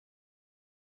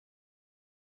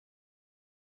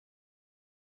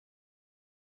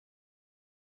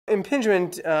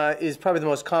Impingement is probably the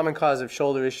most common cause of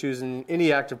shoulder issues in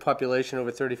any active population over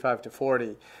 35 to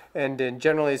 40, and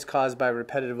generally it's caused by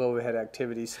repetitive overhead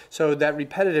activities. So that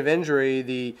repetitive injury,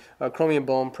 the acromion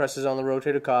bone presses on the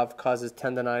rotator cuff, causes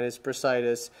tendonitis,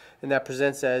 bursitis, and that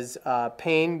presents as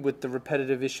pain with the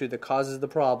repetitive issue that causes the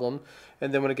problem.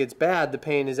 And then when it gets bad, the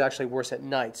pain is actually worse at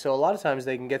night. So a lot of times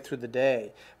they can get through the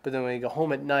day, but then when you go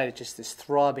home at night, it's just this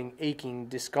throbbing, aching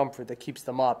discomfort that keeps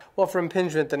them up. Well, for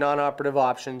impingement, the non-operative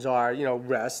options are,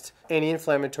 rest.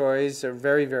 Anti-inflammatories are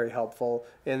very, very helpful,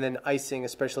 and then icing,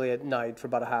 especially at night, for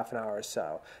about a half an hour or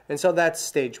so. And so that's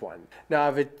stage one. Now,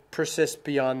 if it persists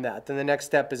beyond that, then the next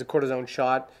step is a cortisone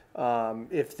shot.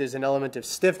 If there's an element of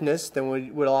stiffness, then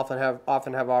we would often have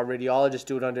our radiologist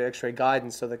do it under x-ray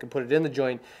guidance so they can put it in the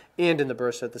joint and in the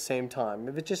bursa at the same time.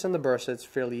 If it's just in the bursa, it's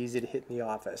fairly easy to hit in the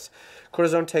office.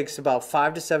 Cortisone takes about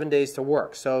 5 to 7 days to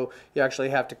work, so you actually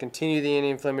have to continue the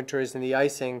anti-inflammatories and the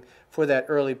icing for that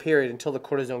early period until the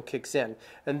cortisone kicks in.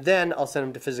 And then I'll send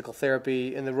them to physical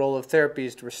therapy, and the role of therapy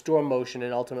is to restore motion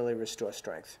and ultimately restore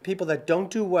strength. People that don't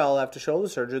do well after shoulder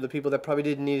surgery are the people that probably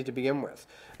didn't need it to begin with.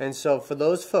 And so for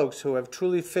those folks who have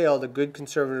truly failed a good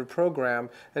conservative program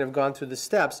and have gone through the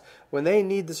steps, when they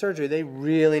need the surgery, they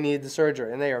really need the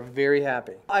surgery, and they are very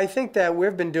happy. I think that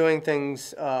we've been doing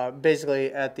things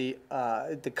basically at the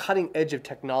cutting edge of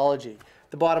technology.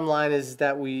 The bottom line is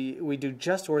that we do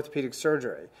just orthopedic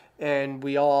surgery, and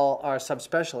we all are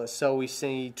subspecialists, so we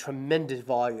see tremendous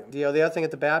volume. The other thing at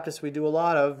the Baptist we do a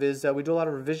lot of is we do a lot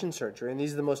of revision surgery, and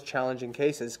these are the most challenging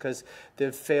cases because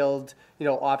they've failed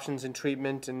options in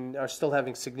treatment and are still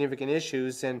having significant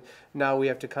issues, and now we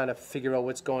have to kind of figure out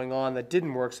what's going on that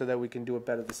didn't work so that we can do it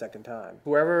better the second time.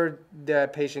 Whoever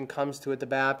that patient comes to at the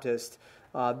Baptist,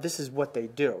 this is what they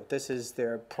do. This is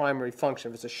their primary function.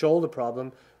 If it's a shoulder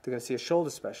problem, they're going to see a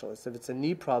shoulder specialist. If it's a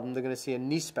knee problem, they're going to see a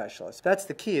knee specialist. That's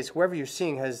the key, is whoever you're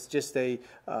seeing has just a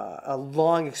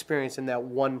long experience in that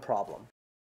one problem.